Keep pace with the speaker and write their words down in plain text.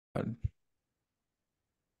All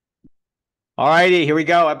righty, here we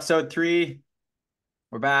go. Episode 3.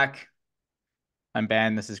 We're back. I'm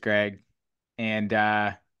Ben. This is Greg. And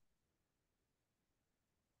I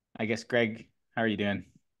guess Greg, how are you doing?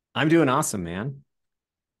 I'm doing awesome, man.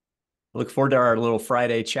 Look forward to our little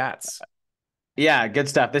Friday chats. Yeah, good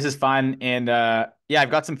stuff. This is fun. And yeah,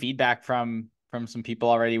 I've got some feedback from some people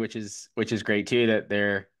already, which is great too, that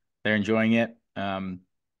they're enjoying it.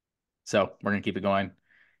 So we're gonna keep it going.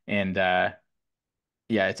 And yeah,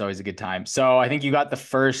 it's always a good time. So I think you got the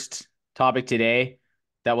first topic today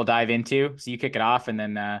that we'll dive into. So you kick it off and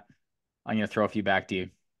then I'm gonna throw a few back to you.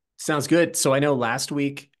 Sounds good. So I know last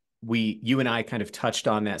week you and I kind of touched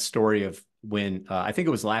on that story of when I think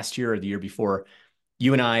it was last year or the year before,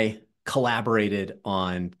 you and I collaborated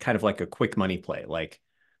on kind of like a quick money play. Like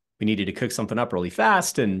we needed to cook something up really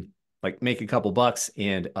fast and like make a couple bucks,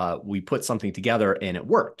 and we put something together and it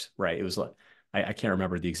worked. Right? It was like I can't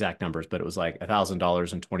remember the exact numbers, but it was like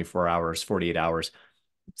 $1,000 in 24 hours, 48 hours,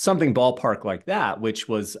 something ballpark like that, which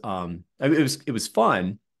was it was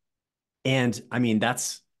fun. And I mean,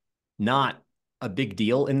 that's not a big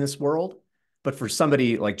deal in this world. But for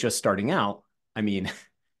somebody like just starting out, I mean,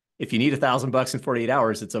 if you need $1,000 in 48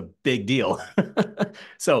 hours, it's a big deal.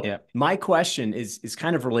 So Yeah. my question is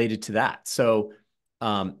kind of related to that. So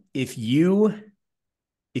if you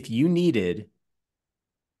needed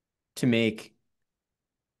to make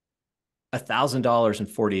 $1,000 in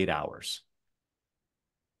 48 hours,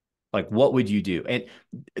 like what would you do? And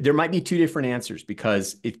there might be two different answers,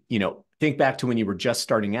 because if think back to when you were just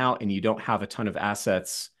starting out and you don't have a ton of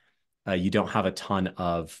assets, you don't have a ton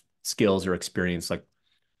of skills or experience. Like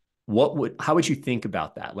how would you think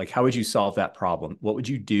about that? Like how would you solve that problem? What would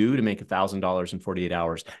you do to make $1,000 in 48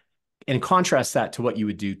 hours, and contrast that to what you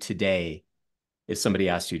would do today if somebody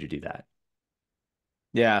asked you to do that?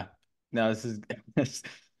 Yeah. No, this is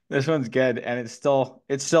this one's good and it's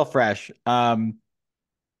still fresh.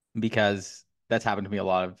 Because that's happened to me a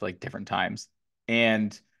lot of like different times.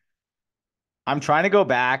 And I'm trying to go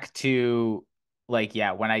back to like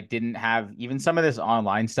yeah, when I didn't have even some of this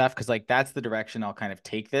online stuff because like that's the direction I'll kind of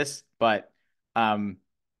take this, but um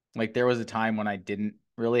like there was a time when I didn't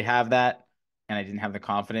really have that and I didn't have the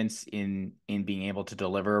confidence in being able to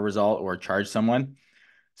deliver a result or charge someone.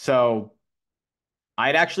 So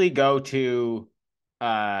I'd actually go to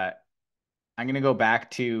uh I'm gonna go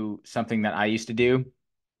back to something that I used to do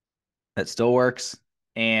that still works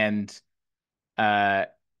and uh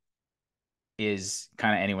is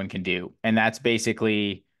kind of anyone can do. And that's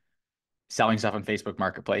basically selling stuff on Facebook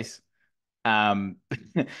Marketplace. Um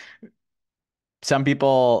some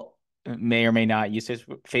people may or may not use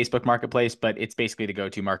Facebook Marketplace, but it's basically the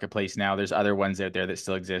go-to marketplace now. There's other ones out there that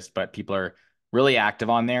still exist, but people are really active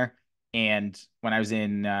on there. And when I was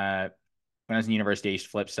in university, I used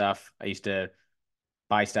to flip stuff. I used to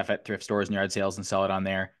buy stuff at thrift stores and yard sales and sell it on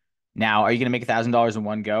there. Now, are you going to make $1,000 in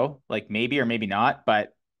one go? Like maybe or maybe not,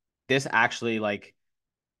 but this actually like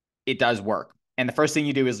it does work. And the first thing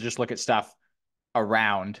you do is just look at stuff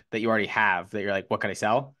around that you already have that you're like, what can I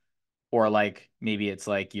sell? Or like maybe it's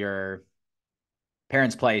like your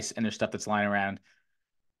parents' place and there's stuff that's lying around.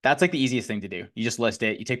 That's like the easiest thing to do. You just list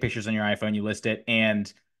it, you take pictures on your iPhone, you list it,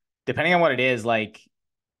 and depending on what it is, like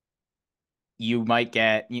you might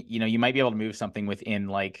get, you might be able to move something within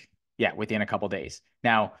like, yeah, within a couple days.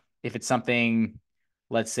 Now, if it's something,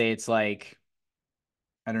 let's say it's like,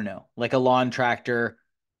 I don't know, like a lawn tractor,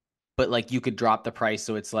 but like you could drop the price.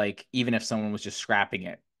 So it's like, even if someone was just scrapping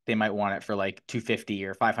it, they might want it for like 250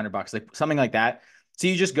 or $500, like something like that. So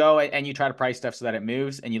you just go and you try to price stuff so that it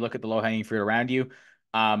moves and you look at the low hanging fruit around you.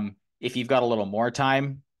 If you've got a little more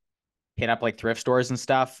time, hit up like thrift stores and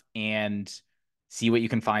stuff and see what you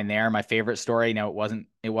can find there. My favorite story, now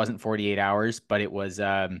it wasn't 48 hours, but it was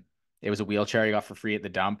a wheelchair I got for free at the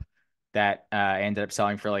dump that I ended up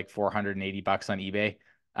selling for like $480 on eBay.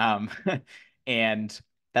 Um and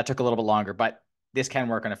that took a little bit longer, but this can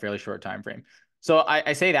work on a fairly short time frame. So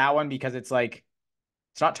I say that one because it's like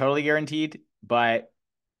it's not totally guaranteed, but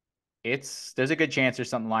there's a good chance there's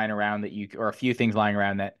something lying around that you or a few things lying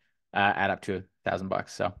around that add up to $1,000.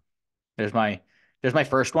 So there's my there's my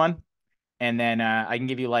first one, and then I can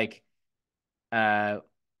give you like uh,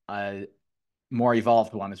 a more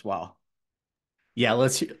evolved one as well. Yeah,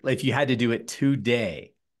 if you had to do it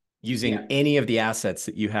today Yeah. using any of the assets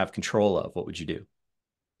that you have control of, what would you do?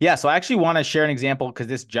 Yeah, so I actually want to share an example because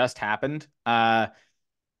this just happened.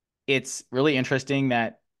 It's really interesting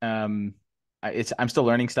that I'm still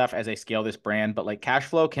learning stuff as I scale this brand, but like cash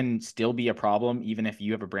flow can still be a problem even if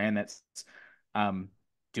you have a brand that's um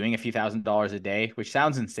doing a few $1,000s a day, which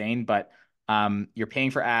sounds insane, but you're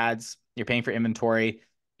paying for ads, you're paying for inventory,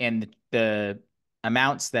 and the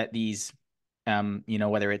amounts that these,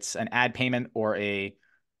 whether it's an ad payment or a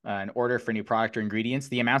an order for new product or ingredients,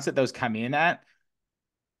 the amounts that those come in at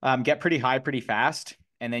get pretty high pretty fast.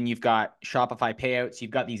 And then you've got Shopify payouts.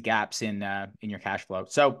 You've got these gaps in your cash flow.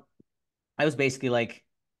 So I was basically like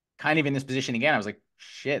kind of in this position again. I was like,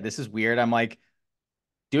 shit, this is weird. I'm like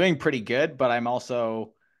doing pretty good, but I'm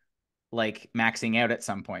also like maxing out at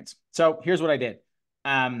some points. So here's what I did.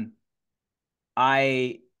 Um,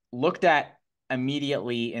 I looked at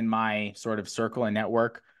immediately in my sort of circle and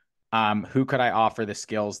network, who could I offer the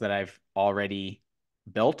skills that I've already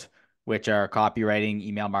built, which are copywriting,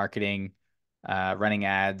 email marketing, running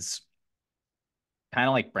ads, kind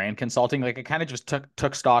of like brand consulting. Like I kind of just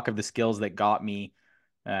took stock of the skills that got me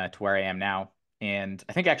to where I am now. And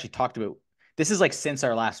I think I actually talked about this is like since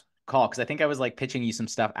our last call because I think I was like pitching you some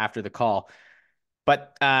stuff after the call.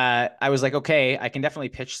 But I was like, okay, I can definitely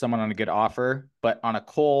pitch someone on a good offer, but on a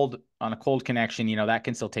cold connection, that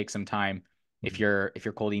can still take some time if you're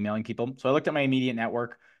cold emailing people. So I looked at my immediate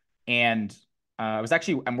network, and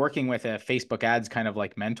I'm working with a Facebook ads kind of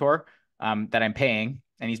like mentor that I'm paying,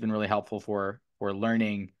 and he's been really helpful for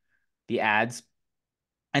learning the ads.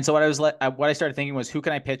 And so what I started thinking was, who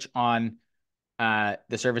can I pitch on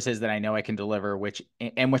the services that I know I can deliver, which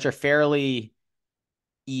are fairly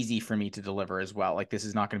easy for me to deliver as well. Like this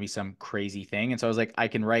is not going to be some crazy thing. And so I was like, I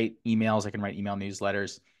can write emails, I can write email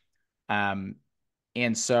newsletters. Um,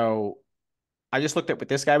 and so I just looked at what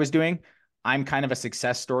this guy was doing. I'm kind of a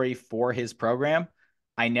success story for his program.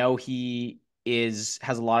 I know he has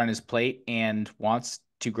a lot on his plate and wants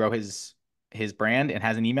to grow his brand and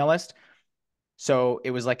has an email list. So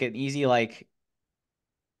it was like an easy like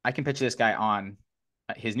I can pitch this guy on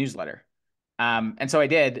his newsletter. And so I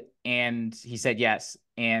did, and he said yes.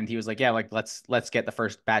 And he was like, yeah, like let's get the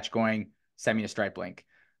first batch going. Send me a Stripe link.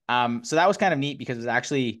 So that was kind of neat because it was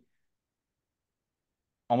actually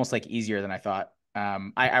almost like easier than I thought.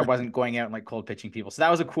 I wasn't going out and like cold pitching people. So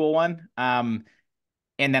that was a cool one. And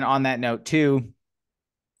then on that note too,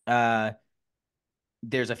 uh,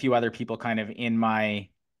 there's a few other people kind of in my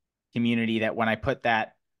community that when I put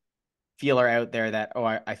that feeler out there that, oh,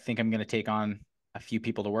 I think I'm going to take on a few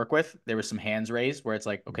people to work with, there was some hands raised where it's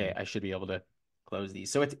like, okay, I should be able to close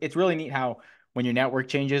these. So it's really neat how when your network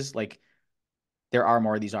changes, like there are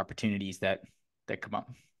more of these opportunities that come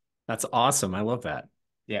up. That's awesome. I love that.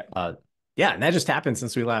 Yeah. Uh, yeah, and that just happened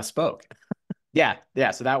since we last spoke. Yeah.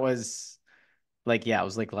 Yeah. So that was like, yeah, it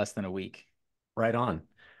was like less than a week. Right on.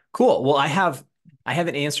 Cool. Well, I have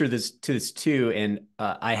an answer to this too, and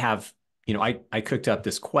I have I cooked up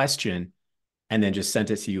this question and then just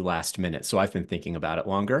sent it to you last minute. So I've been thinking about it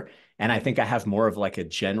longer, and I think I have more of like a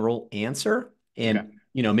general answer. Okay. And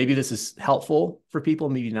maybe this is helpful for people,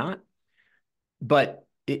 maybe not. But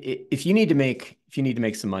if you need to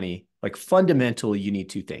make some money, like fundamentally, you need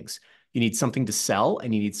two things. You need something to sell,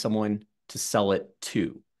 and you need someone to sell it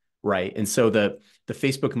to, right? And so the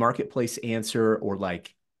Facebook Marketplace answer, or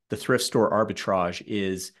like the thrift store arbitrage,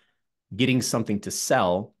 is getting something to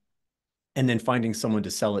sell and then finding someone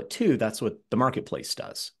to sell it to. That's what the marketplace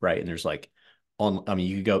does, right? And there's like I mean,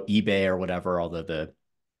 you could go eBay or whatever, although that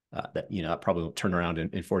that probably will turn around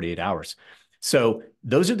in 48 hours. So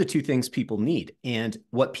those are the two things people need. And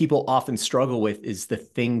what people often struggle with is the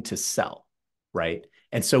thing to sell, right?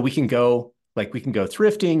 And so we can go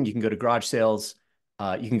thrifting, you can go to garage sales,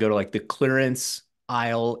 you can go to like the clearance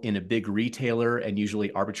aisle in a big retailer and usually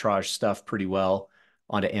arbitrage stuff pretty well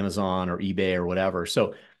onto Amazon or eBay or whatever.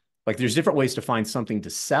 So like there's different ways to find something to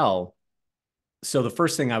sell. So the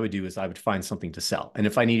first thing I would do is I would find something to sell. And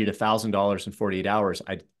if I needed $1,000 in 48 hours,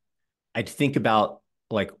 I'd think about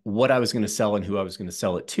like what I was going to sell and who I was going to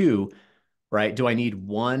sell it to, right? Do I need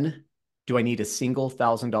a single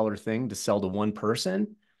 $1,000 thing to sell to one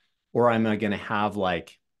person? Or am I going to have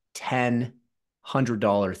like 10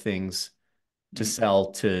 $100 things to Mm.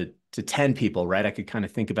 sell to 10 people, right? I could kind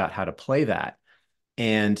of think about how to play that.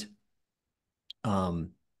 And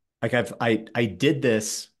like I did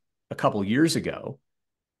this a couple years ago,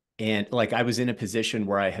 and like I was in a position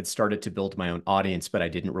where I had started to build my own audience, but I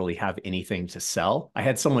didn't really have anything to sell. I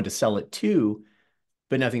had someone to sell it to,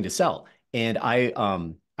 but nothing to sell. And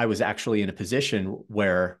I was actually in a position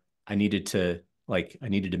where I needed to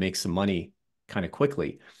make some money kind of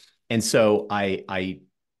quickly. And so I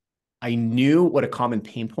knew what a common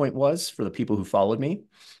pain point was for the people who followed me.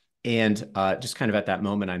 And just kind of at that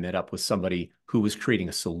moment, I met up with somebody who was creating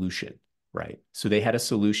a solution, right? So they had a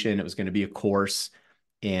solution. It was going to be a course,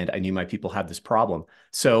 and I knew my people had this problem.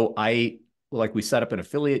 So we set up an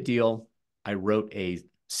affiliate deal. I wrote a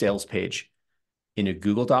sales page in a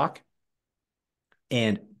Google Doc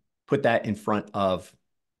and put that in front of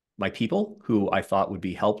my people who I thought would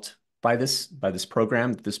be helped by this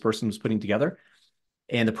program that this person was putting together.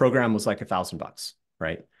 And the program was like $1,000,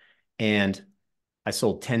 right? And I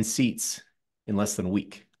sold 10 seats in less than a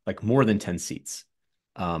week, like more than 10 seats.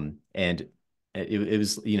 And it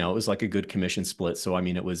was, you know, it was like a good commission split. So, I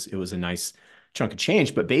mean, it was a nice chunk of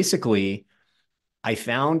change, but basically I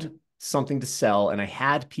found something to sell and I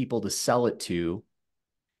had people to sell it to,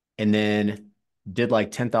 and then did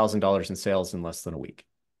like $10,000 in sales in less than a week.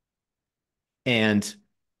 And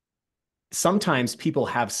sometimes people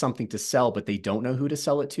have something to sell, but they don't know who to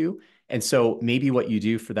sell it to. And so maybe what you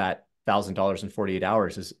do for that $1,000 in 48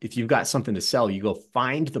 hours is if you've got something to sell, you go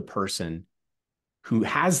find the person who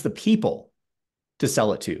has the people to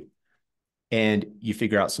sell it to, and you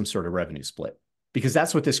figure out some sort of revenue split. Because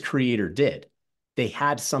that's what this creator did. They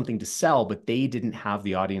had something to sell, but they didn't have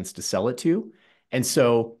the audience to sell it to. And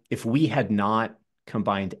so if we had not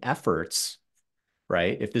combined efforts,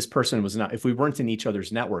 right? If this person was not, if we weren't in each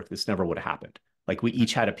other's network, this never would have happened. Like we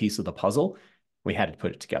each had a piece of the puzzle, we had to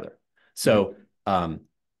put it together. Mhm. So,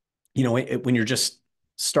 you know, when you're just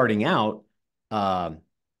starting out, um,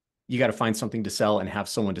 you got to find something to sell and have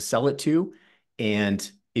someone to sell it to.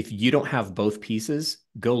 And if you don't have both pieces,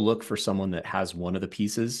 go look for someone that has one of the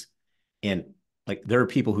pieces. And like there are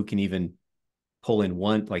people who can even pull in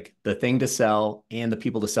one, like the thing to sell and the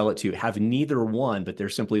people to sell it to have neither one, but they're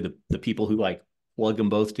simply the people who like plug them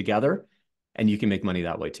both together, and you can make money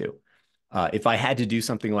that way too. If I had to do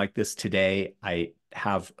something like this today, I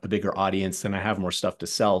have a bigger audience and I have more stuff to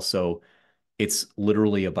sell. So it's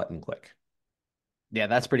literally a button click. Yeah,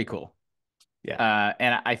 that's pretty cool. Yeah.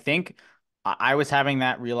 And I think I was having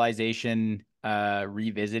that realization,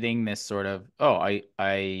 revisiting this sort of, oh,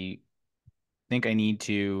 I think I need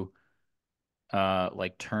to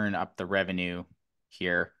like turn up the revenue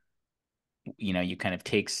here. You know, you kind of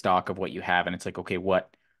take stock of what you have, and it's like, okay, what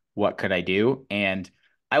could I do? And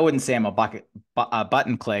I wouldn't say I'm a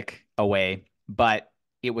button click away, but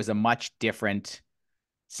it was a much different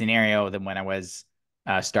scenario than when I was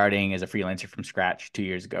starting as a freelancer from scratch 2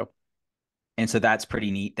 years ago. And so that's pretty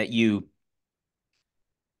neat that you,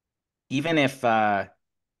 even if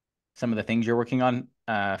some of the things you're working on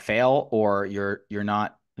fail or you're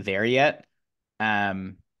not there yet,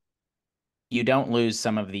 um, you don't lose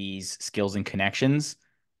some of these skills and connections,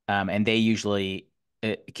 and they usually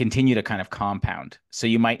continue to kind of compound. So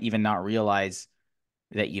you might even not realize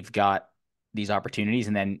that you've got these opportunities,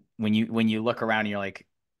 and then when you look around, you're like,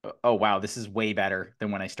 oh wow, this is way better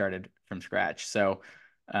than when I started from scratch. So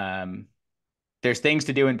um, there's things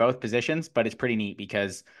to do in both positions, but it's pretty neat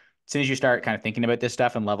because as soon as you start kind of thinking about this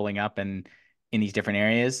stuff and leveling up and in these different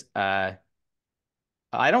areas,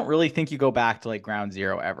 I don't really think you go back to like ground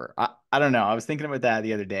zero ever. I don't know. I was thinking about that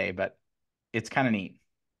the other day, but it's kind of neat.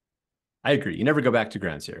 I agree. You never go back to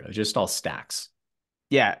ground zero. It's just all stacks.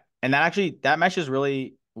 Yeah. And that meshes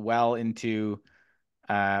really well into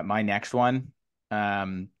my next one.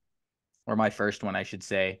 Um, or my first one, I should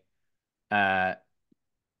say. Uh,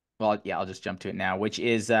 well, yeah, I'll just jump to it now, which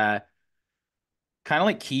is kind of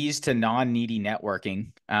like keys to non-needy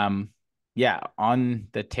networking. Yeah, on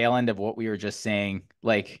the tail end of what we were just saying,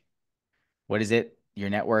 like, what is it? Your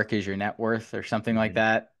network is your net worth or something like Mhm.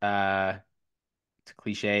 that. It's a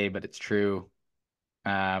cliche, but it's true.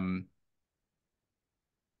 Um,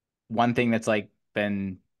 one thing that's like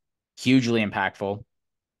been hugely impactful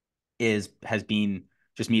has been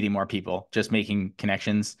just meeting more people, just making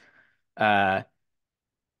connections. Uh,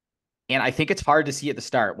 and I think it's hard to see at the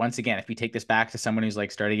start. Once again, if we take this back to someone who's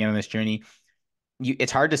like starting in on this journey,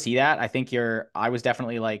 it's hard to see that. I think I was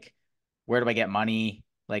definitely like, where do I get money?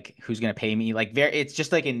 Like, who's going to pay me? Like, it's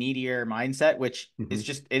just like a needier mindset, which is Mhm.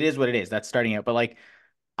 just, it is what it is. That's starting out. But like,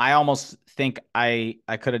 I almost think I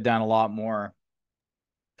could have done a lot more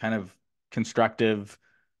kind of constructive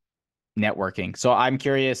networking. So I'm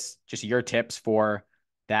curious, just your tips for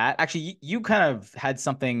that. Actually, you kind of had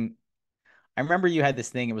something. I remember you had this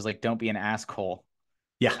thing. It was like, don't be an asshole.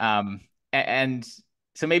 Yeah. Um, and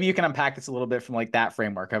so maybe you can unpack this a little bit from like that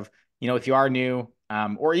framework of, if you are new,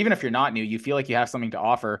 or even if you're not new, you feel like you have something to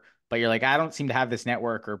offer, but you're like, I don't seem to have this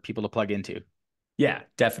network or people to plug into. Yeah,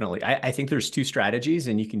 definitely. I think there's two strategies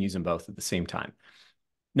and you can use them both at the same time.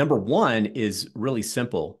 Number one is really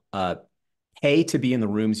simple. Pay to be in the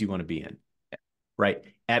rooms you want to be in, right?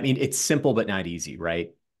 I mean, it's simple but not easy,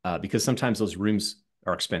 right? Because sometimes those rooms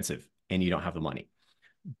are expensive and you don't have the money.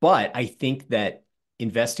 But I think that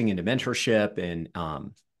investing into mentorship and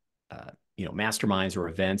you know, masterminds or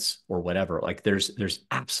events or whatever, like there's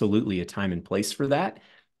absolutely a time and place for that,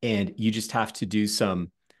 and you just have to do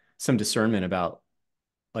some discernment about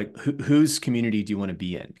like whose community do you want to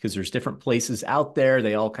be in? Because there's different places out there.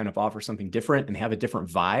 They all kind of offer something different and have a different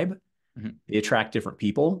vibe. Mhm. They attract different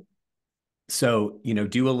people. So,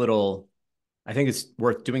 do a little, I think it's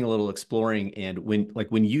worth doing a little exploring. And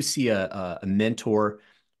when you see a mentor,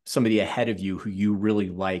 somebody ahead of you who you really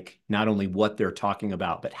like, not only what they're talking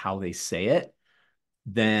about, but how they say it,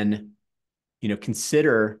 then,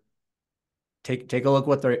 consider take a look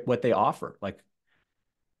what they offer. Like,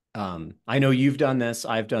 I know you've done this,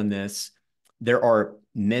 I've done this. There are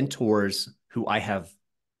mentors who I have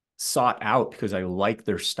sought out because I like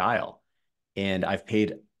their style, and I've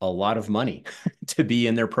paid a lot of money to be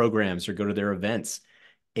in their programs or go to their events.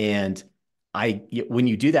 And when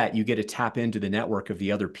you do that, you get to tap into the network of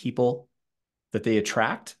the other people that they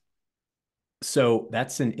attract. So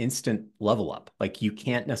that's an instant level up. Like, you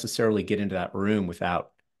can't necessarily get into that room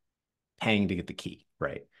without paying to get the key,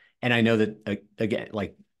 right? And I know that, again,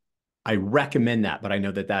 like, I recommend that, but I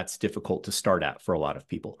know that that's difficult to start at for a lot of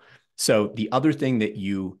people. So the other thing that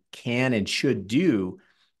you can and should do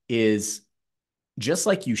is, just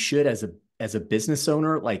like you should as a business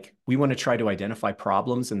owner, like, we want to try to identify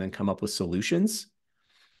problems and then come up with solutions.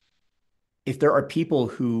 If there are people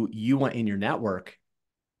who you want in your network,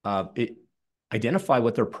 it identify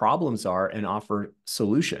what their problems are and offer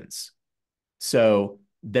solutions. So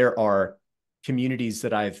there are communities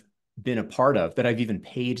that I've been a part of, that I've even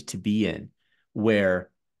paid to be in,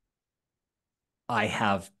 where I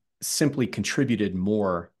have simply contributed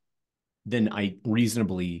more than I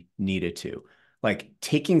reasonably needed to. Like,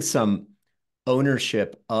 taking some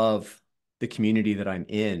ownership of the community that I'm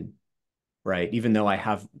in, right? Even though I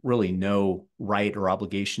have really no right or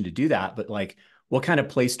obligation to do that, but like, what kind of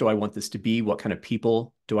place do I want this to be? What kind of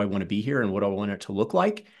people do I want to be here? And what do I want it to look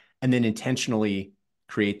like? And then intentionally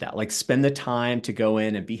create that. Like, spend the time to go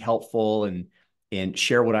in and be helpful and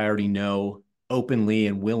share what I already know openly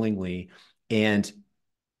and willingly. And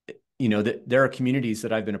that there are communities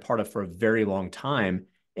that I've been a part of for a very long time,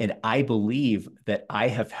 and I believe that I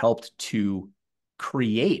have helped to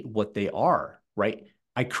create what they are, right?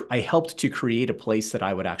 I helped to create a place that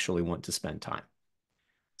I would actually want to spend time.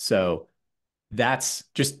 So that's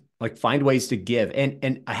just like, find ways to give.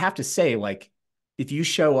 And I have to say, like, if you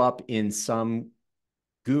show up in some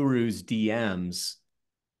guru's DMs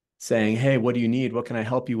saying, "Hey, what do you need? What can I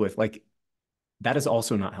help you with?" Like, that is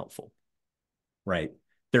also not helpful, right?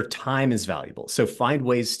 Their time is valuable. So find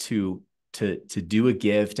ways to do a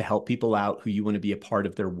give, to help people out who you want to be a part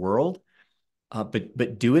of their world,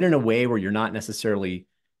 but do it in a way where you're not necessarily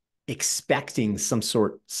expecting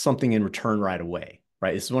something in return right away,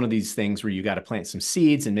 right? It's one of these things where you got to plant some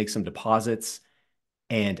seeds and make some deposits,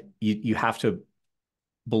 and you have to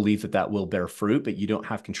believe that that will bear fruit, but you don't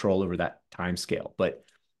have control over that time scale. But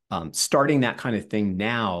starting that kind of thing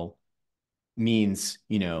now means,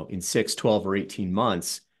 in 6, 12, or 18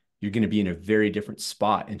 months, you're going to be in a very different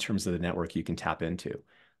spot in terms of the network you can tap into.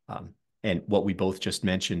 Um, and what we both just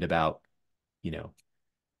mentioned about, you know,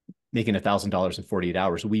 making $1,000 in 48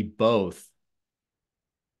 hours, we both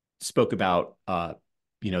spoke about, that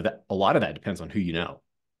a lot of that depends on who you know,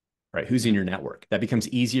 right? Who's in Mhm. your network. That becomes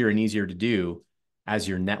easier and easier to do as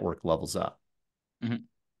your network levels up. Mhm.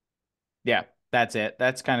 Yeah, that's it.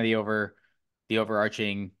 That's kind of the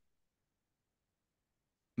overarching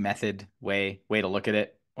method way to look at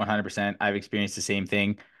it. 100%. I've experienced the same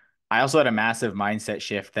thing. I also had a massive mindset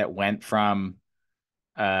shift uh that went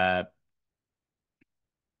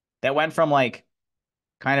from like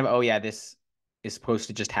kind of, oh yeah, this is supposed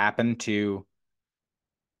to just happen, to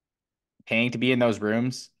paying to be in those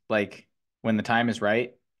rooms like when the time is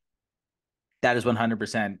right. That is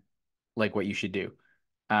 100% like what you should do.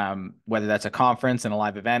 Whether that's a conference and a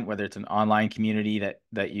live event, whether it's an online community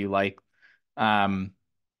that you like, um,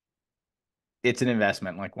 it's an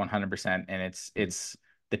investment, like 100%, and it's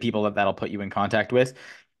the people that'll put you in contact with.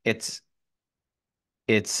 It's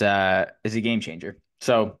it's a game changer.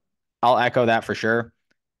 So I'll echo that for sure.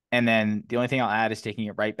 And then the only thing I'll add is taking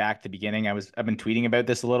it right back to the beginning. I've been tweeting about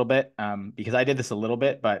this a little bit, because I did this a little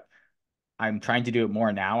bit, but I'm trying to do it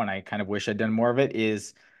more now, and I kind of wish I'd done more of it.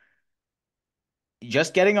 Is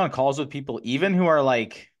just getting on calls with people, even who are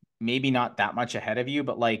like maybe not that much ahead of you,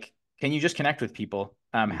 but like, can you just connect with people?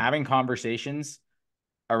 Having conversations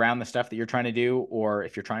around the stuff that you're trying to do, or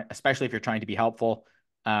if you're trying, especially if you're trying to be helpful.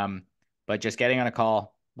 Um, but just getting on a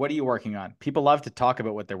call. What are you working on? People love to talk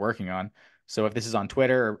about what they're working on. So if this is on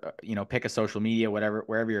Twitter, or pick a social media, whatever,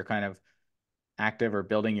 wherever you're kind of active or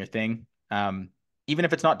building your thing. Even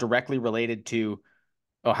if it's not directly related to,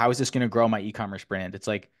 oh, how is this going to grow my e-commerce brand? It's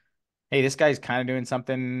like, hey, this guy's kind of doing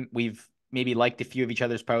something. We've maybe liked a few of each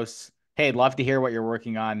other's posts. Hey, I'd love to hear what you're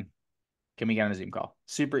working on. Can we get on a Zoom call?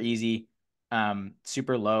 Super easy,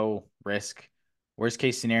 super low risk. Worst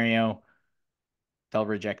case scenario, they'll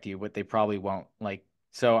reject you, but they probably won't. Like,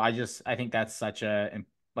 so I think that's such a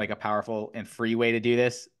like a powerful and free way to do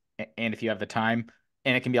this. And if you have the time,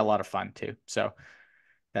 and it can be a lot of fun too. So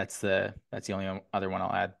that's the only other one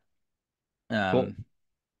I'll add. Cool. Um,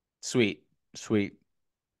 sweet, sweet.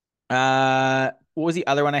 What was the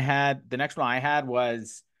other one I had? The next one I had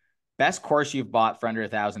was best course you've bought for under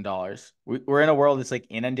 $1,000. We're in a world that's like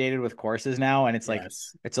inundated with courses now, and it's like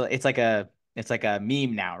Yes. it's like a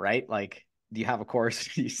meme now, right? Like, do you have a course?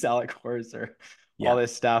 Do you sell a course or all Yeah.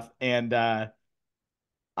 this stuff? And I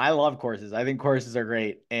love courses. I think courses are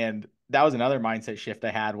great, and that was another mindset shift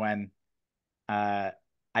I had when uh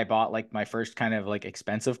I bought like my first kind of like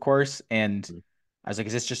expensive course, and I was like,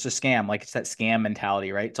 is this just a scam? Like, it's that scam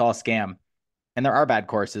mentality, right? It's all a scam. And there are bad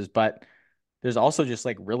courses, but there's also just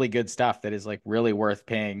like really good stuff that is like really worth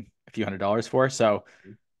paying a few $100s for. So,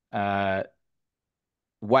 uh,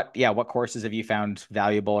 what courses have you found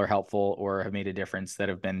valuable or helpful or have made a difference that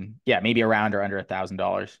have been, yeah, maybe around or under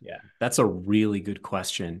 $1,000? Yeah, that's a really good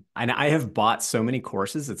question. And I have bought so many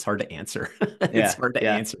courses, it's hard to answer. It's Yeah, hard to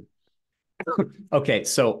yeah. answer. Okay,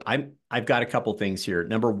 so I've got a couple things here.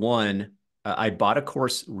 Number one, I bought a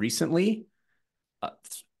course recently. Uh,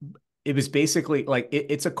 it was basically like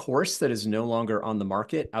it's a course that is no longer on the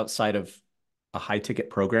market outside of a high ticket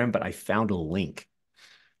program, but I found a link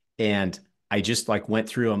and I just like went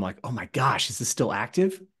through. I'm like, oh my gosh, is this still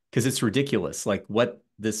active? Because it's ridiculous. Like what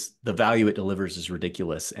this the value it delivers is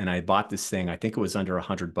ridiculous. And I bought this thing. I think it was under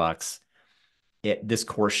 $100. This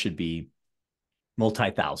course should be multi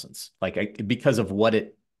thousands, because of what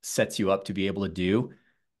it sets you up to be able to do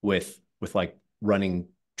with like running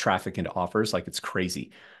traffic into offers. Like it's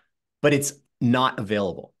crazy, but it's not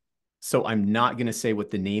available. So I'm not going to say what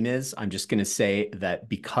the name is. I'm just going to say that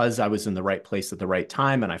because I was in the right place at the right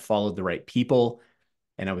time and I followed the right people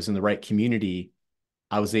and I was in the right community,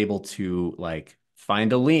 I was able to like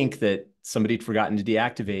find a link that somebody had forgotten to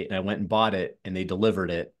deactivate and I went and bought it and they delivered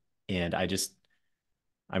it. And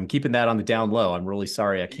I'm keeping that on the down low. I'm really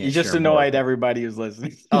sorry I You can't just share more, annoyed but everybody who's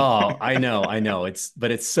listening. oh, I know. But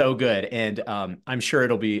it's so good. And I'm sure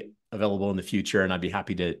it'll be available in the future and I'd be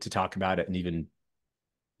happy to talk about it and even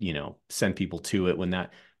send people to it when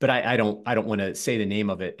that, but I don't want to say the name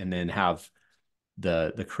of it and then have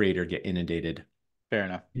the creator get inundated Fair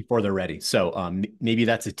enough. before they're ready. So maybe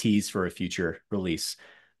that's a tease for a future release.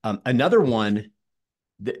 Another one,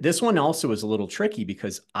 this one also is a little tricky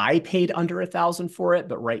because I paid under 1,000 for it,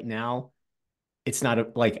 but right now it's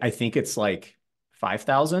not like, I think it's like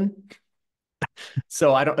 5,000.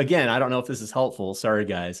 So I don't know if this is helpful. Sorry,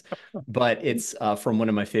 guys, but it's from one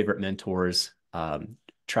of my favorite mentors,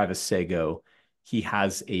 Travis Sago. He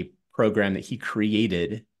has a program that he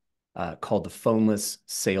created called the Phoneless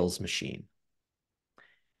Sales Machine.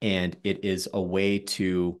 And it is a way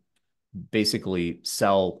to basically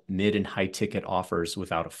sell mid and high ticket offers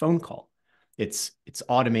without a phone call. It's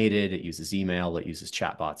automated, it uses email, it uses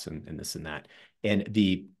chatbots and this and that. And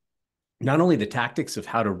the not only the tactics of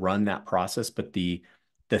how to run that process, but the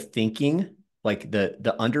thinking, like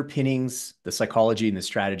the underpinnings, the psychology and the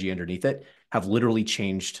strategy underneath it have literally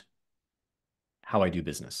changed how I do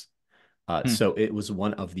business. Hmm. So it was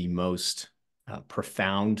one of the most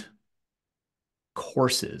profound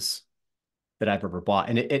courses that I've ever bought.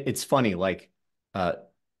 And it's funny, like uh,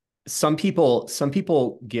 some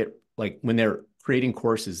people get like when they're creating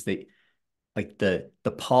courses, they like the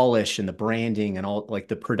polish and the branding and all like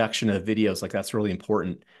the production of the videos, like that's really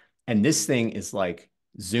important. And this thing is like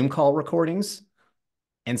Zoom call recordings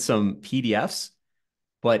and some PDFs,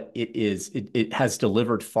 but it has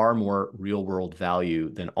delivered far more real world value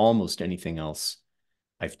than almost anything else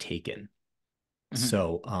I've taken. Mhm.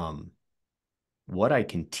 So what I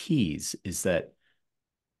can tease is that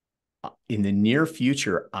in the near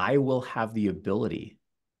future, I will have the ability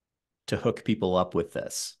to hook people up with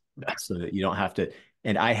this so that you don't have to.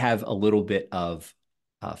 And I have a little bit of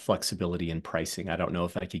flexibility in pricing. I don't know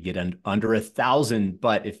if I could get under 1,000,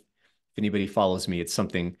 but if anybody follows me, it's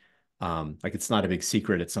something like it's not a big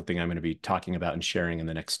secret. It's something I'm going to be talking about and sharing in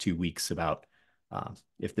the next 2 weeks about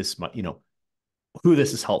if this, who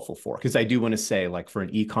this is helpful for. Because I do want to say, like for an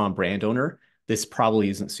e-com brand owner, this probably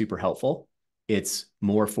isn't super helpful. It's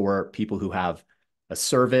more for people who have a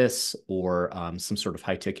service or some sort of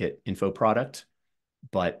high ticket info product.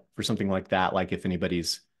 But for something like that, like if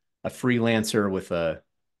anybody's a freelancer with a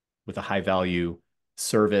high value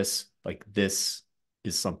service, like this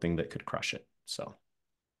is something that could crush it. So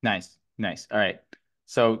Nice, nice. All right.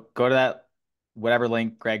 So go to that whatever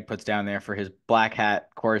link Greg puts down there for his black hat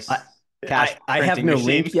I course. cash I have printing no machine?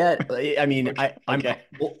 link yet. I mean, Okay. Okay.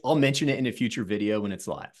 I'll mention it in a future video when it's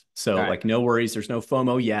live. So All right. like, no worries. There's no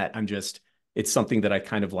FOMO yet. It's something that I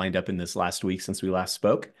kind of lined up in this last week since we last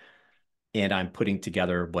spoke, and I'm putting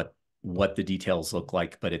together what the details look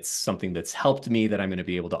like. But it's something that's helped me that I'm going to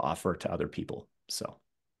be able to offer to other people. So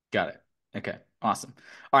Got it. Okay. Awesome.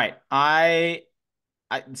 All right.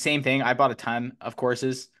 Same thing. I bought a ton of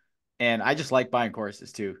courses and I just like buying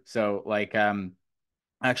courses too. So like,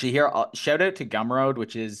 actually here, shout out to Gumroad,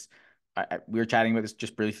 which is, we were chatting about this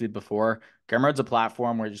just briefly before. Gumroad's a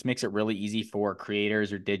platform where it just makes it really easy for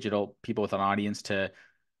creators or digital people with an audience to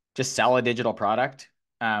just sell a digital product,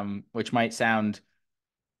 which might sound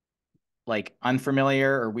like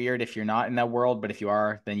unfamiliar or weird if you're not in that world, but if you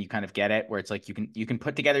are, then you kind of get it. Where it's like you can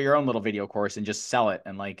put together your own little video course and just sell it.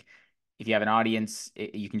 And like if you have an audience,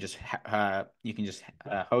 you can just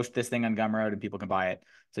host this thing on Gumroad and people can buy it.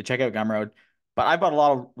 So check out Gumroad. But I bought a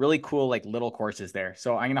lot of really cool like little courses there.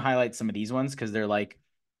 So I'm gonna highlight some of these ones because they're like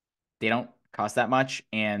they don't cost that much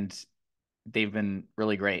and they've been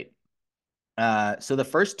really great. So the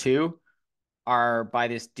first two are by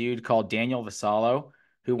this dude called Daniel Vassallo,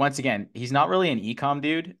 who once again, he's not really an ecom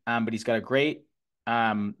dude, but he's got a great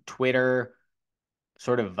Twitter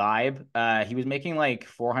sort of vibe. He was making like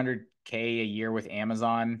 400K a year with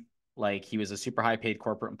Amazon. Like he was a super high paid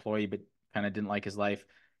corporate employee, but kind of didn't like his life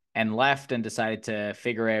and left and decided to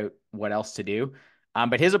figure out what else to do.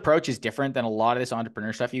 But his approach is different than a lot of this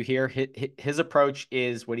entrepreneur stuff you hear. His approach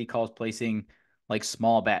is what he calls placing like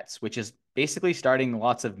small bets, which is basically starting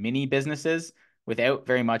lots of mini businesses without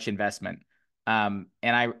very much investment. And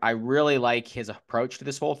I really like his approach to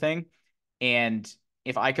this whole thing. And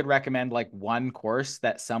if I could recommend like one course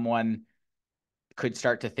that someone could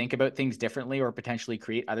start to think about things differently or potentially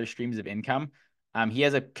create other streams of income, he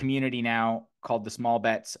has a community now called the Small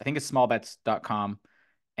Bets. I think it's smallbets.com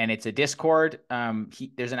and it's a Discord.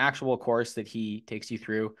 There's an actual course that he takes you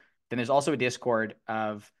through. Then there's also a Discord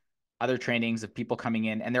of other trainings of people coming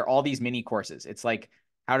in, and they're all these mini courses. It's like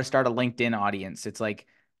how to start a LinkedIn audience. It's like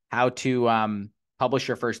how to publish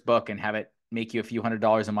your first book and have it make you a few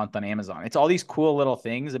 $100s a month on Amazon. It's all these cool little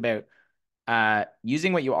things about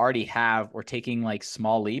using what you already have or taking like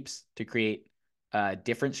small leaps to create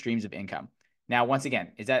different streams of income. Now, once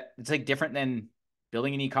again, it's like different than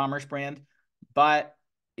building an e-commerce brand, but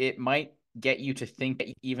it might get you to think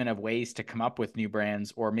even of ways to come up with new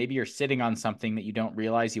brands, or maybe you're sitting on something that you don't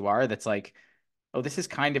realize you are. That's like, oh, this is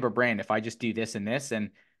kind of a brand if I just do this and this,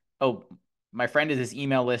 and oh, my friend is this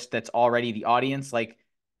email list that's already the audience. Like,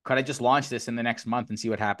 could I just launch this in the next month and see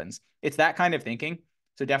what happens? It's that kind of thinking.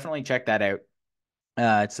 So definitely check that out.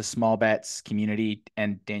 It's a small bets community,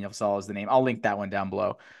 and Daniel Saul is the name. I'll link that one down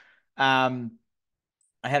below. Um,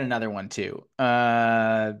 I had another one too.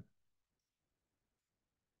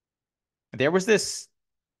 There was this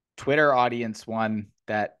Twitter audience one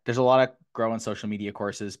that there's a lot of growing social media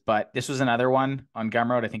courses, but this was another one on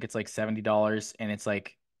Gumroad. I think it's like $70, and it's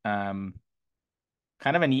like kind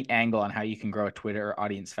of a neat angle on how you can grow a Twitter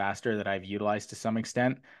audience faster that I've utilized to some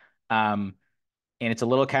extent. Um, and it's a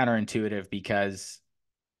little counterintuitive because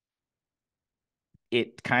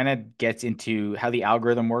it kind of gets into how the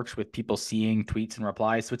algorithm works with people seeing tweets and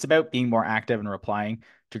replies. So it's about being more active and replying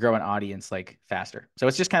to grow an audience like faster. So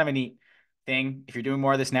it's just kind of a neat thing. If you're doing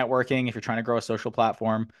more of this networking, if you're trying to grow a social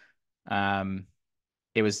platform, um,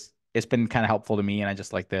 it's been kind of helpful to me, and I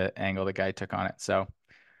just like the angle the guy took on it. So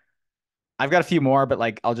I've got a few more, but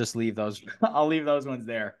like I'll just leave those. I'll leave those ones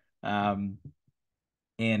there. And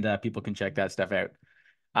people can check that stuff out.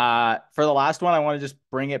 For the last one, I want to just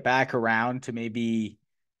bring it back around to maybe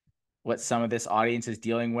what some of this audience is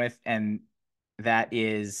dealing with, and that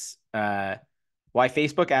is why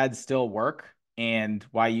Facebook ads still work and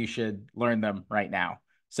why you should learn them right now.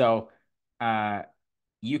 So uh,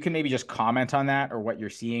 you can maybe just comment on that or what you're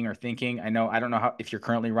seeing or thinking. I don't know how if you're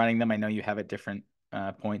currently running them. I know you have at different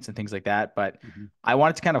points and things like that, but Mhm. I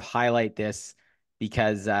wanted to kind of highlight this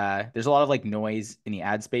because there's a lot of like noise in the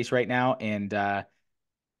ad space right now, and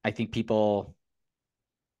I think people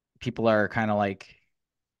are kind of like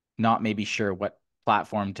not maybe sure what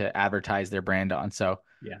platform to advertise their brand on. So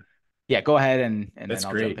Yeah. yeah, go ahead and That's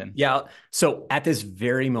then I'll jump great. in. Yeah. So at this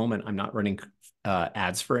very moment, I'm not running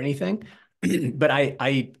ads for anything, but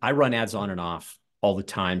I run ads on and off all the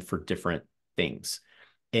time for different things.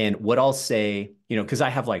 And what I'll say, because I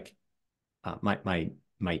have like my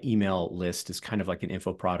email list is kind of like an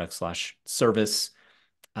info product slash service.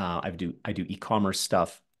 I do e-commerce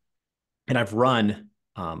stuff, and I've run.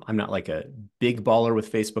 I'm not like a big baller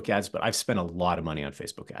with Facebook ads, but I've spent a lot of money on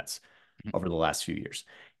Facebook ads over the last few years.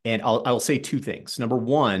 And I'll say two things. Number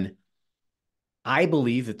one, I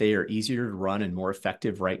believe that they are easier to run and more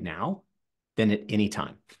effective right now than at any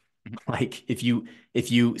time. Mhm. Like if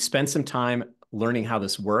you spend some time learning how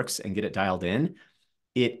this works and get it dialed in,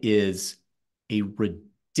 it is a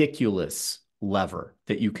ridiculous lever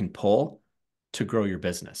that you can pull to grow your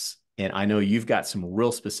business. And I know you've got some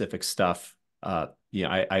real specific stuff. I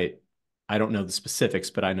don't know the specifics,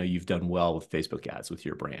 but I know you've done well with Facebook ads with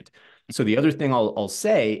your brand. So the other thing I'll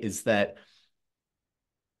say is that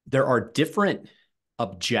there are different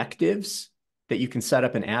objectives that you can set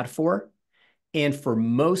up an ad for. And for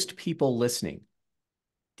most people listening,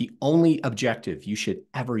 the only objective you should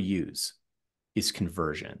ever use is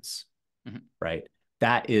conversions, Mhm. right?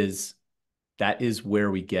 That is that is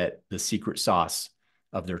where we get the secret sauce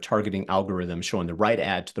of their targeting algorithm showing the right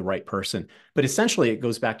ad to the right person. But essentially, it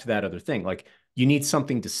goes back to that other thing. Like you need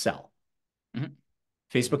something to sell. Mhm.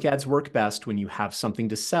 Facebook ads work best when you have something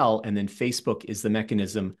to sell, and then Facebook is the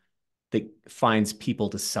mechanism that finds people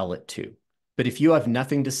to sell it to. But if you have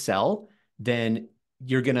nothing to sell, then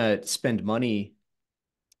you're going to spend money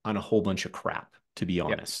on a whole bunch of crap, to be Yep.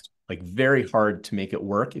 honest. Like very hard to make it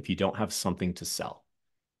work if you don't have something to sell.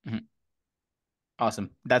 Mhm.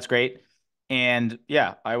 Awesome. That's great. And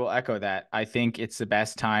yeah, I will echo that. I think it's the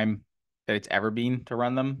best time that it's ever been to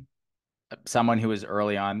run them. Someone who was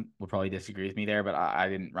early on will probably disagree with me there, but I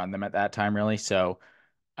didn't run them at that time really. So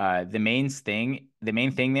the main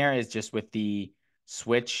thing there is just with the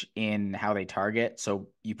switch in how they target. So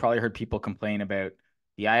you probably heard people complain about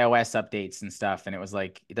the iOS updates and stuff, and it was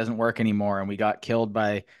like it doesn't work anymore, and we got killed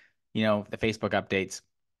by, the Facebook updates.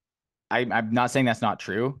 I'm not saying that's not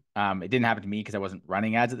true. It didn't happen to me because I wasn't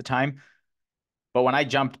running ads at the time. But when I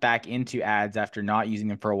jumped back into ads after not using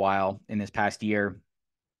them for a while in this past year,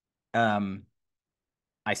 um,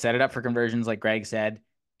 I set it up for conversions, like Greg said,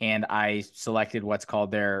 and I selected what's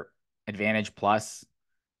called their Advantage Plus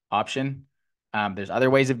option. There's other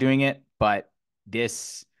ways of doing it, but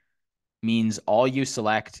this means all you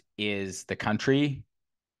select is the country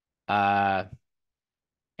uh,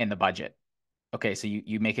 and the budget. Okay, so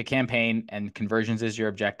you make a campaign and conversions is your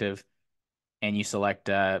objective, and you select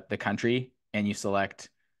the country and you select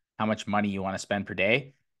how much money you want to spend per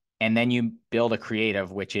day. And then you build a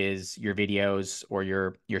creative, which is your videos or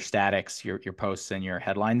your statics, your posts and your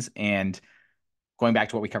headlines. And going back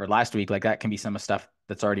to what we covered last week, like that can be some of stuff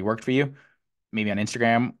that's already worked for you, maybe on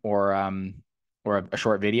Instagram or a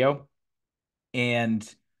short video.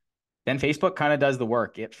 And then Facebook kind of does the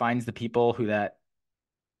work. It finds the people who that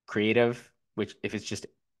creative, which if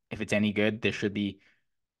it's any good, they should be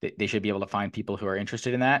able to find people who are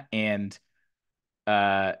interested in that. And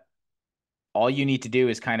uh, all you need to do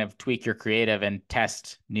is kind of tweak your creative and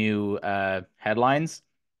test new headlines.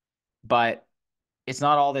 But it's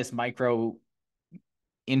not all this micro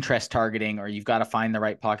interest targeting, or you've got to find the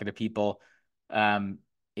right pocket of people. Um,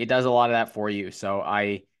 it does a lot of that for you. So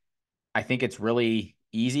I think it's really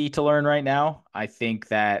easy to learn right now. I think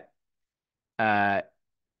that uh,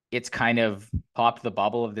 it's kind of popped the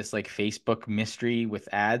bubble of this like Facebook mystery with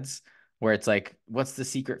ads, where it's like, what's the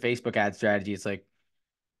secret Facebook ad strategy? It's like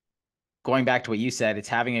going back to what you said, it's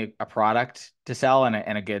having a product to sell and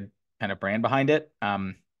a good kind of brand behind it.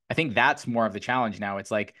 I think that's more of the challenge now.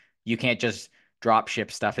 It's like you can't just drop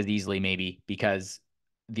ship stuff as easily, maybe because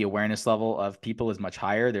the awareness level of people is much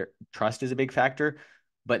higher. Their trust is a big factor,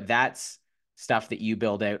 but that's stuff that you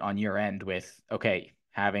build out on your end with, okay,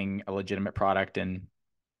 having a legitimate product and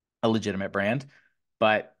a legitimate brand.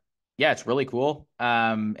 But yeah, it's really cool.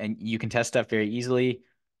 And you can test stuff very easily.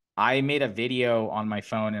 I made a video on my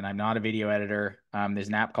phone and I'm not a video editor. There's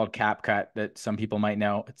an app called CapCut that some people might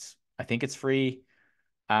know. I think it's free.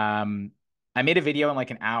 Um, I made a video in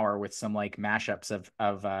like an hour with some like mashups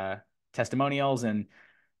of testimonials and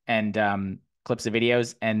clips of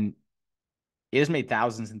videos, and it has made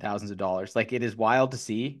thousands and thousands of dollars. Like it is wild to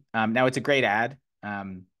see. Now it's a great ad,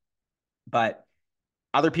 but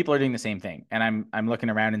other people are doing the same thing, and I'm looking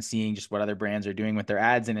around and seeing just what other brands are doing with their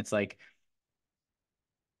ads, and it's like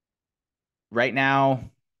right now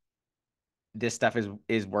this stuff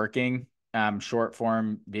is working. Short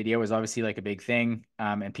form video is obviously like a big thing,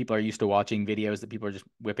 and people are used to watching videos that people are just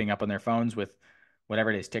whipping up on their phones with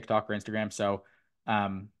whatever it is, TikTok or Instagram. So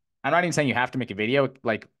I'm not even saying you have to make a video.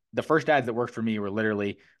 Like the first ads that worked for me were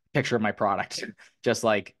literally a picture of my product, just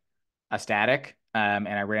like a static, and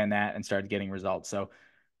I ran that and started getting results. So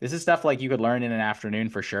this is stuff like you could learn in an afternoon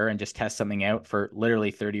for sure, and just test something out for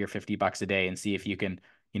literally 30 or $50 a day and see if you can,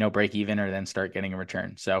 break even or then start getting a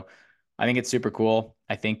return. So I think it's super cool.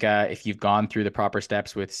 I think if you've gone through the proper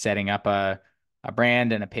steps with setting up a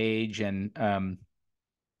brand and a page and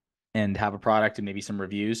have a product and maybe some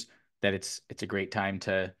reviews, that it's a great time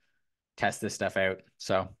to test this stuff out.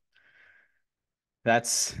 So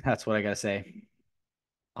that's what I gotta say.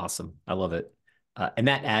 Awesome. I love it. And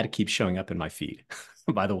that ad keeps showing up in my feed,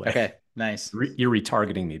 by the way. Okay, nice. You're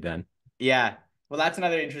retargeting me, Ben. Yeah. Well, that's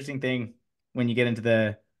another interesting thing when you get into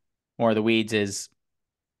the more of the weeds is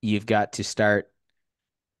you've got to start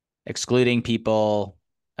excluding people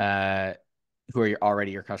who are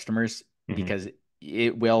already your customers Hmm. because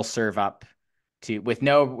it will serve up to with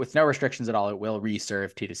no restrictions at all. It will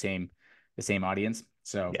reserve to the same audience.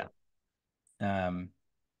 So, Yeah. um,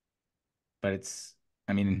 but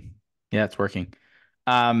I mean, yeah, it's working.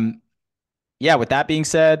 Um, yeah. With that being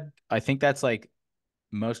said, I think that's like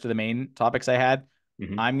most of the main topics I had.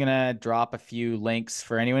 Hmm. I'm gonna drop a few links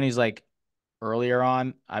for anyone who's like earlier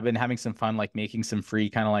on. I've been having some fun like making some free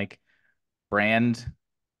kind of like brand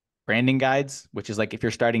branding guides, which is like if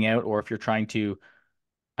you're starting out or if you're trying to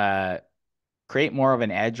uh, create more of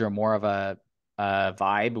an edge or more of a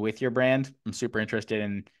vibe with your brand. I'm super interested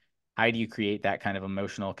in how do you create that kind of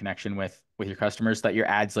emotional connection with your customers so that your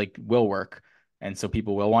ads like will work and so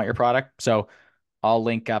people will want your product. So I'll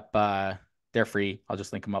link up. They're free. I'll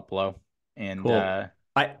just link them up below. And Cool.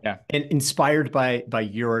 I yeah. and inspired by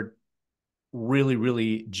your really,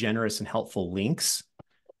 really generous and helpful links,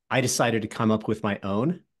 I decided to come up with my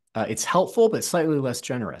own. It's helpful, but slightly less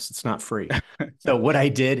generous. It's not free. So what I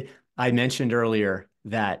did, I mentioned earlier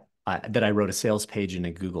that I wrote a sales page in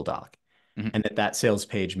a Google Doc, Mhm. and that sales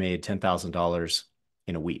page made $10,000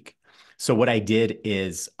 in a week. So what I did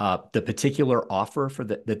is the particular offer for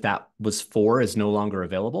that was for is no longer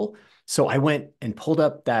available. So I went and pulled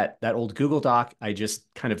up that old Google Doc. I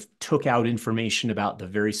just kind of took out information about the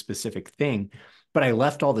very specific thing, but I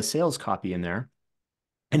left all the sales copy in there.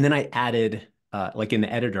 And then I added, like in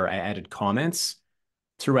the editor, I added comments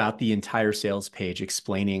throughout the entire sales page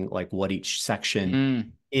explaining like what each section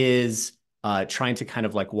Mm, is, trying to kind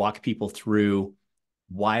of like walk people through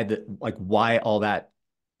why all that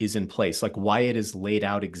is in place, like why it is laid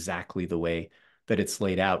out exactly the way that it's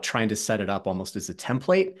laid out, trying to set it up almost as a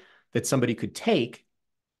template that somebody could take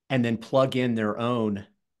and then plug in their own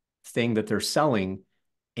thing that they're selling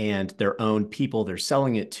and their own people they're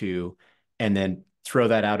selling it to, and then throw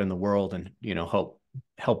that out in the world and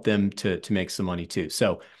help them to make some money too.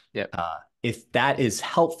 So yep. if that is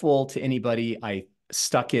helpful to anybody, I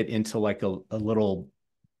stuck it into like a little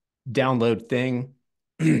download thing.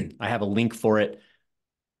 I have a link for it.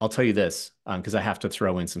 I'll tell you this because I have to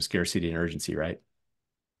throw in some scarcity and urgency, right?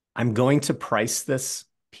 I'm going to price this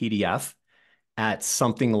PDF at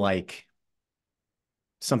something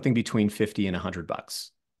between 50 and $100,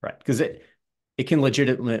 right? Because it can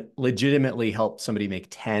legitimately help somebody make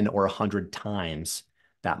 10 or 100 times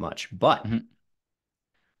that much. But Mhm.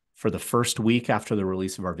 for the first week after the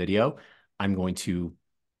release of our video, I'm going to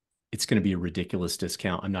it's going to be a ridiculous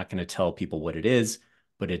discount. I'm not going to tell people what it is,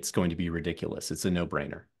 but it's going to be ridiculous. It's a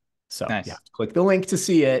no-brainer. So you Nice. have to click the link to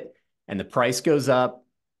see it, and the price goes up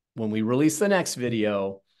when we release the next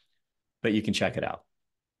video, but you can check it out.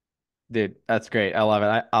 Dude, that's great. I love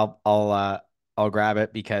it. I'll grab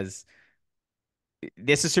it because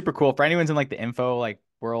this is super cool for anyone's in like the info like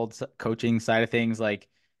world coaching side of things. Like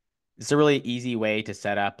it's a really easy way to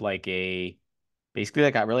set up like a basically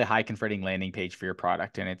like a really high converting landing page for your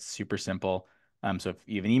product, and it's super simple. So if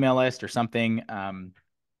you have an email list or something,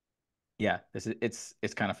 yeah,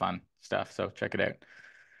 it's kind of fun stuff. So check it out.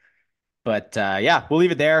 But yeah, we'll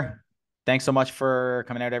leave it there. Thanks so much for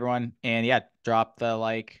coming out, everyone. And yeah, drop the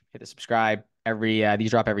like, hit the subscribe.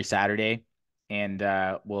 These drop every Saturday, and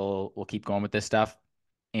we'll keep going with this stuff.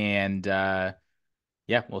 And yeah,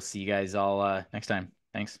 we'll see you guys all next time.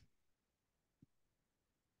 Thanks.